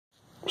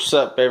What's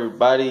up,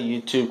 everybody?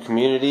 YouTube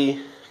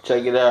community,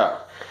 check it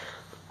out.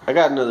 I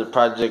got another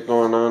project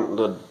going on,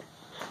 the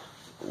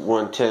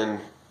 110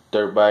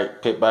 dirt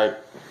bike, pit bike.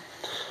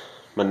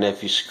 My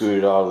nephew screwed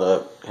it all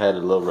up. Had a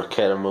little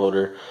Raketa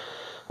motor,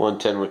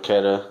 110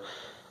 Raketa,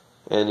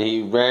 and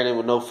he ran it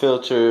with no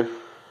filter,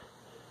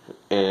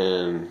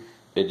 and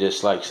it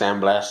just like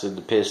sandblasted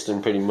the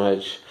piston pretty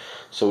much.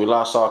 So we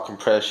lost all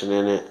compression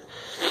in it.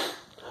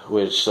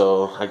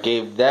 So I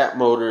gave that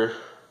motor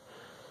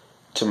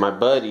to my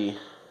buddy,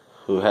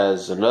 who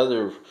has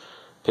another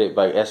pit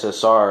bike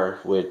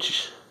SSR,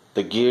 which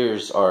the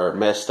gears are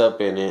messed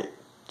up in it.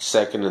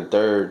 Second and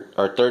third,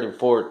 or third and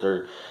fourth,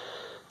 or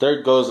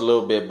third goes a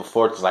little bit, but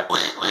fourth is like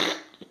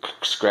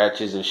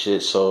scratches and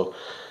shit. So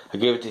I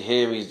gave it to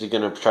him. He's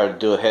gonna try to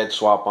do a head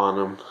swap on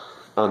him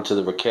onto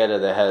the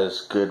Raketa that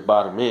has good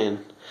bottom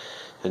end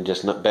and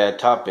just not bad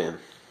top end.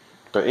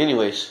 But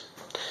anyways,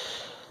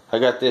 I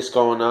got this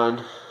going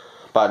on.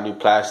 Bought new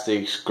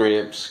plastics,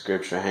 grips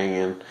are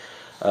hanging.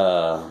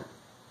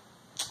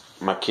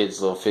 My kid's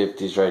little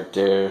 50s right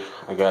there.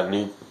 I got a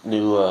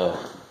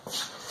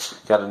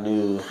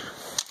new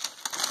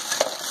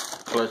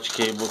clutch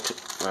cable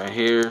right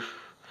here.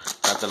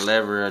 Got the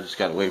lever. I just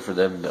gotta wait for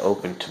them to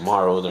open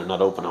tomorrow. They're not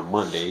open on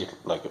Monday,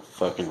 like a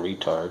fucking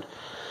retard.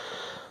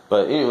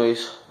 But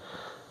anyways,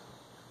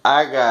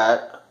 I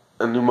got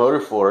a new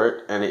motor for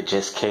it, and it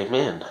just came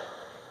in.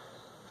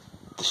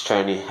 This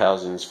tranny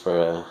housings for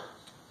a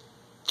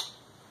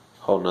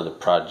whole nother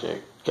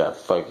project. Got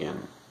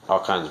fucking all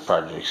kinds of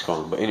projects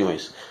going. But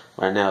anyways,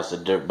 right now it's a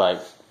dirt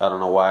bike. I don't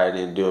know why I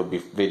didn't do a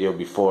video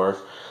before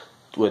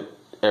with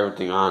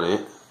everything on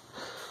it.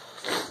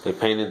 They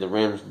painted the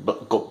rims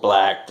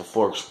black, the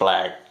forks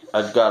black.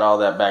 I got all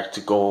that back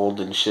to gold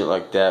and shit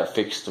like that.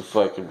 Fixed the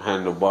fucking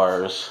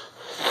handlebars.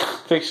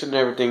 Fixing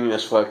everything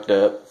that's fucked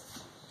up.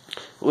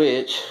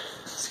 Which,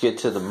 let's get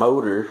to the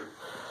motor.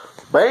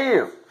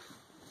 Bam!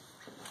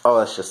 Oh,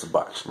 that's just a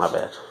box. My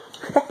bad.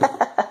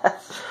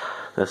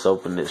 Let's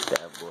open this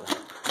bad boy.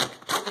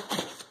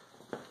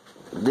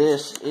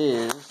 This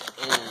is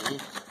a,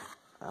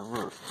 I don't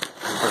know if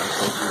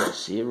you guys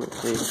see it real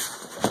quick.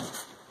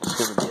 It's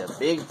going to be a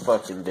big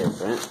fucking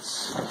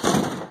difference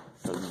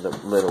from the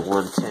little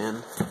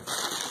 110.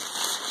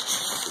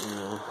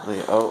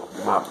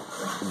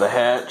 The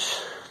hatch,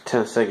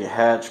 10-second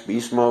hatch,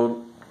 beast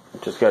mode.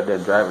 Just got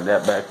done driving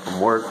that back from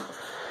work.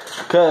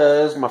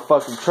 Because my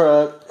fucking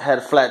truck had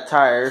a flat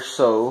tire,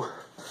 so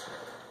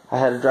I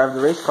had to drive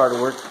the race car to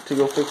work to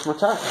go fix my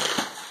tire.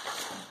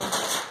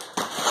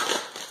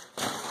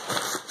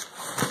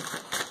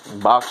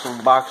 Box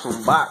on box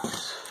on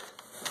box.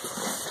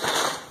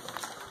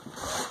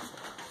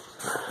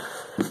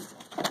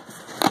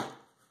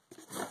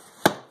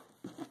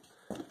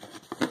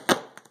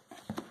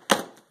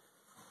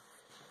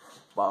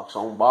 Box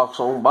on box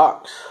on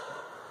box.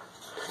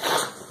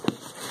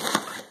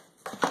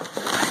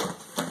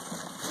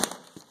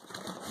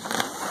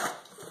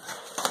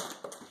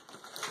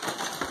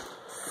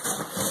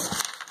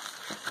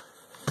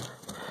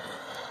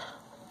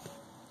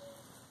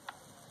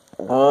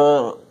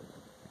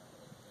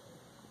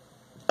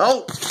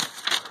 Oh!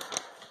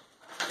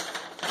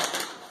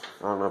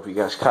 I don't know if you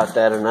guys caught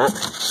that or not.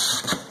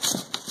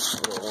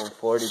 Little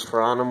 140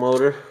 piranha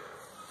motor.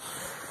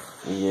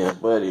 Yeah,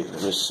 buddy.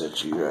 Let me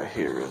set you right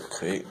here real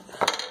quick.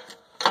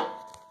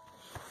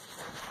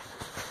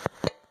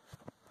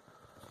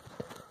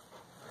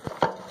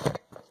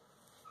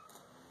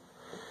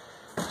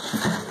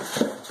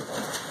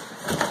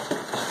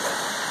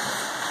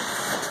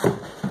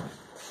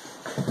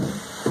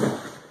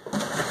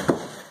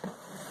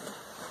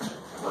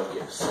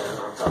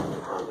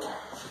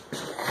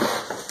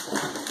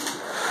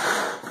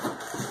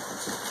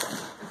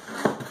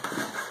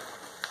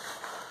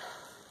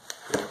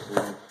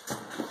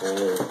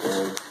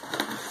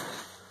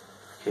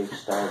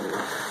 Kickstarter,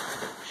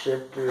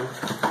 shifter,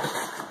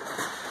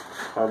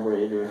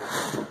 carburetor,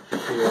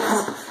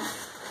 shield,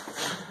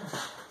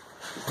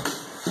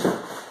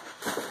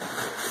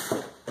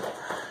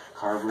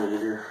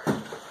 carburetor.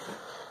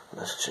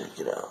 Let's check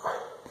it out.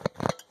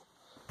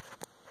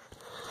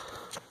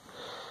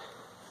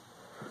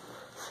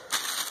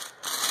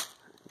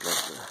 Got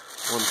the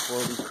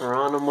 140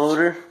 piranha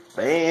motor.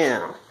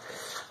 Bam!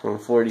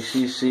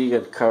 140cc,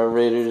 got the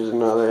carburetors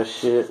and all that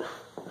shit.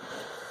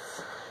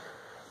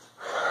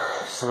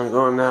 So I'm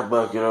going that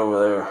bucket over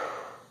there.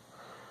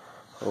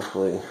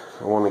 Hopefully,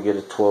 I want to get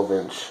a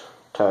 12-inch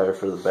tire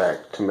for the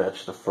back to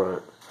match the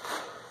front.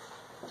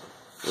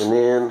 And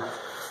then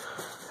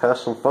have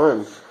some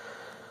fun.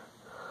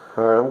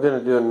 Alright, I'm going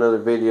to do another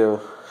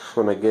video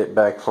when I get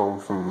back home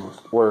from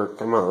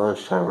work. I'm at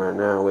lunchtime right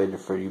now waiting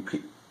for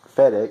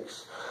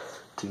FedEx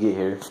to get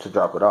here to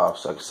drop it off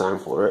so I can sign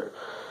for it.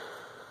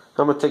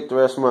 I'm going to take the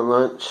rest of my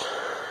lunch.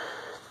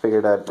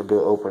 Figured I'd do an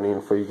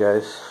opening for you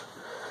guys.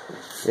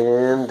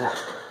 And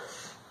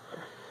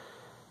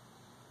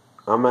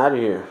I'm out of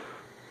here.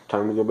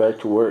 Time to go back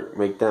to work.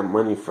 Make that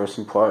money for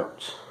some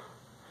parts.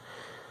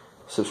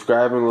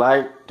 Subscribe and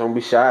like. Don't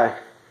be shy.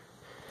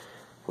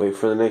 Wait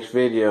for the next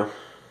video.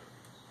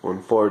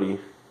 140.